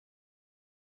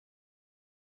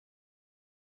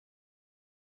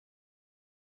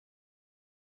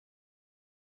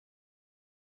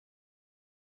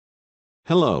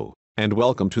Hello, and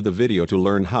welcome to the video to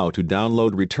learn how to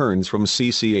download returns from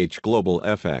CCH Global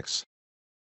FX.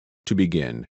 To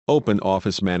begin, open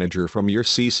Office Manager from your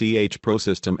CCH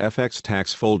ProSystem FX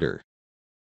Tax folder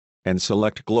and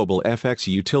select Global FX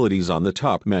Utilities on the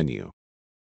top menu.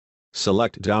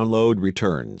 Select Download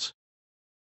Returns.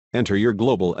 Enter your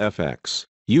Global FX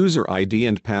user ID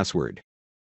and password.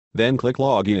 Then click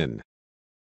Login.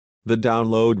 The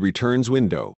Download Returns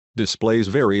window displays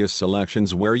various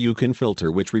selections where you can filter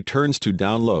which returns to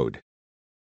download.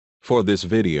 For this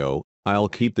video, I'll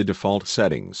keep the default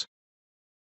settings.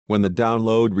 When the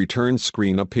Download Returns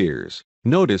screen appears,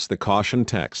 notice the caution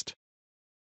text.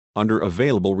 Under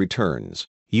Available Returns,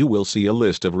 you will see a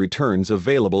list of returns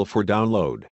available for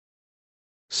download.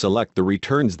 Select the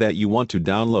returns that you want to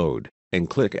download, and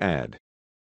click Add.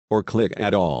 Or click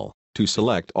Add All, to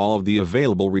select all of the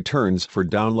available returns for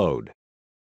download.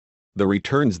 The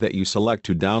returns that you select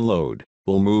to download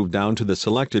will move down to the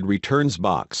Selected Returns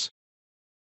box.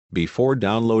 Before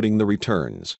downloading the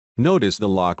returns, notice the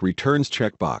Lock Returns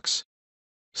checkbox.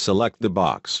 Select the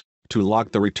box to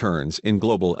lock the returns in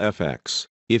Global FX,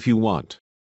 if you want.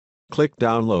 Click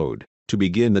Download to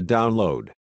begin the download.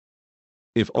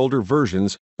 If older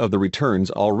versions of the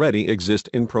returns already exist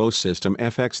in ProSystem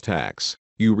FX Tax,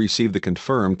 you receive the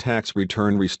Confirm Tax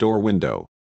Return Restore window.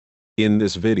 In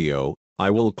this video, I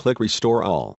will click Restore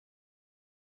All.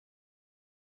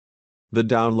 The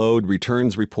Download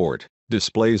Returns report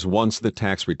displays once the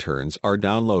tax returns are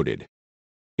downloaded.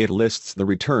 It lists the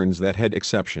returns that had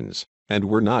exceptions and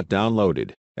were not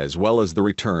downloaded, as well as the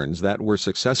returns that were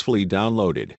successfully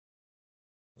downloaded.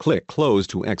 Click Close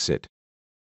to exit.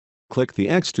 Click the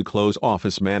X to close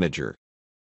Office Manager.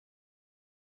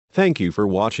 Thank you for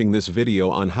watching this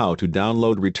video on how to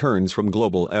download returns from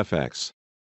Global FX.